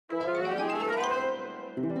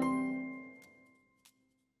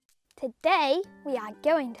Today we are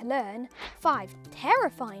going to learn 5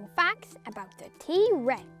 terrifying facts about the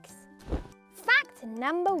T-Rex. Fact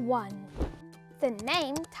number 1. The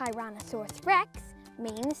name Tyrannosaurus Rex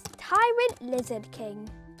means tyrant lizard king.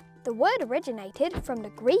 The word originated from the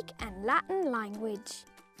Greek and Latin language.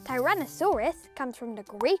 Tyrannosaurus comes from the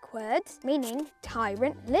Greek words meaning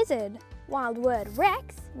tyrant lizard, while the word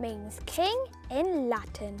Rex means king in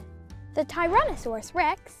Latin. The Tyrannosaurus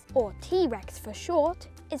Rex, or T-Rex for short,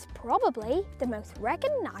 is probably the most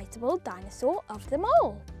recognizable dinosaur of them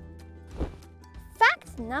all.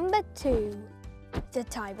 Fact number 2. The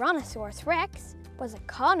Tyrannosaurus Rex was a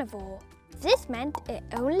carnivore. This meant it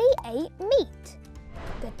only ate meat.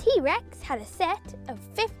 The T-Rex had a set of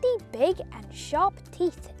 50 big and sharp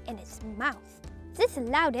teeth in its mouth. This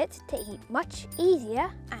allowed it to eat much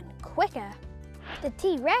easier and quicker. The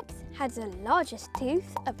T-Rex has the largest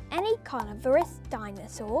tooth of any carnivorous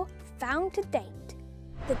dinosaur found to date.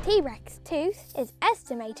 The T-Rex tooth is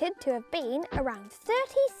estimated to have been around 30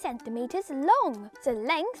 centimeters long, the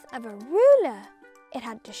length of a ruler. It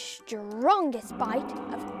had the strongest bite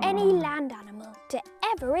of any land animal to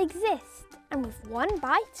ever exist, and with one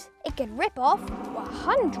bite, it could rip off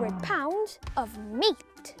 100 pounds of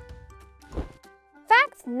meat.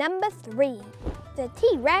 Fact number 3. The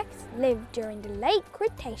T-Rex lived during the late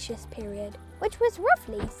Cretaceous period, which was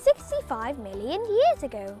roughly 65 million years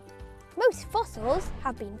ago. Most fossils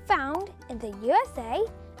have been found in the USA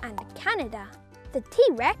and Canada. The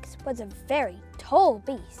T-Rex was a very tall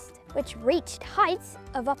beast, which reached heights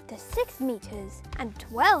of up to 6 meters and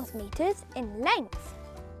 12 meters in length.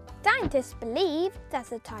 Scientists believe that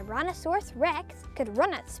the Tyrannosaurus Rex could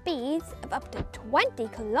run at speeds of up to 20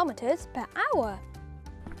 kilometers per hour.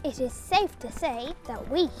 It is safe to say that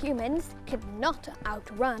we humans could not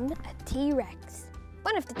outrun a T-Rex.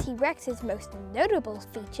 One of the T-Rex's most notable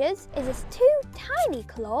features is its 2 tiny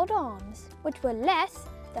clawed arms, which were less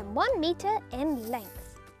than 1 meter in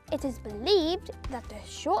length. It is believed that the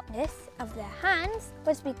shortness of their hands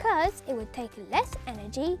was because it would take less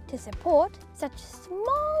energy to support such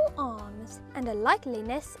small arms, and the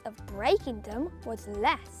likeliness of breaking them was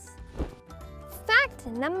less. Fact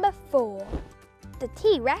number 4. The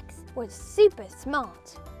T-Rex was super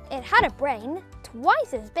smart. It had a brain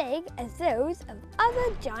twice as big as those of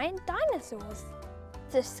other giant dinosaurs.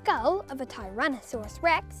 The skull of a Tyrannosaurus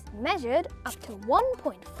Rex measured up to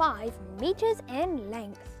 1.5 meters in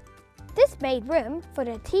length. This made room for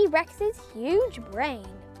the T-Rex's huge brain.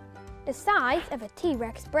 The size of a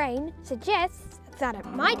T-Rex brain suggests that it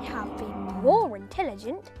might have been more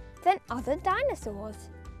intelligent than other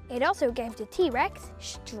dinosaurs. It also gave the T-Rex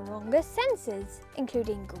stronger senses,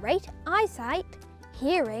 including great eyesight,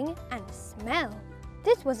 hearing and smell.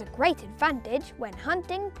 This was a great advantage when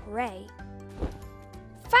hunting prey.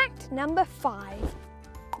 Fact number 5.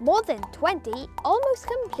 More than 20 almost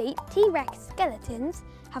complete T-Rex skeletons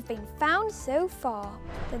have been found so far.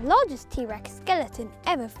 The largest T-Rex skeleton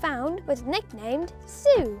ever found was nicknamed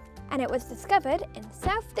Sue, and it was discovered in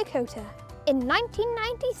South Dakota. In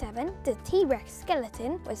 1997, the T-Rex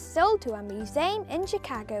skeleton was sold to a museum in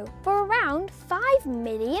Chicago for around £5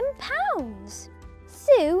 million.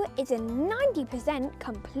 Sue is a 90%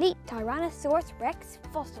 complete Tyrannosaurus Rex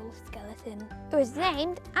fossil skeleton. It was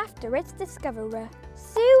named after its discoverer,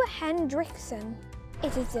 Sue Hendrickson.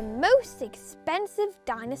 It is the most expensive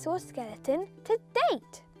dinosaur skeleton to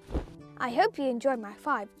date. I hope you enjoyed my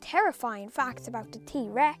 5 terrifying facts about the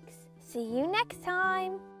T-Rex. See you next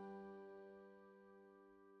time!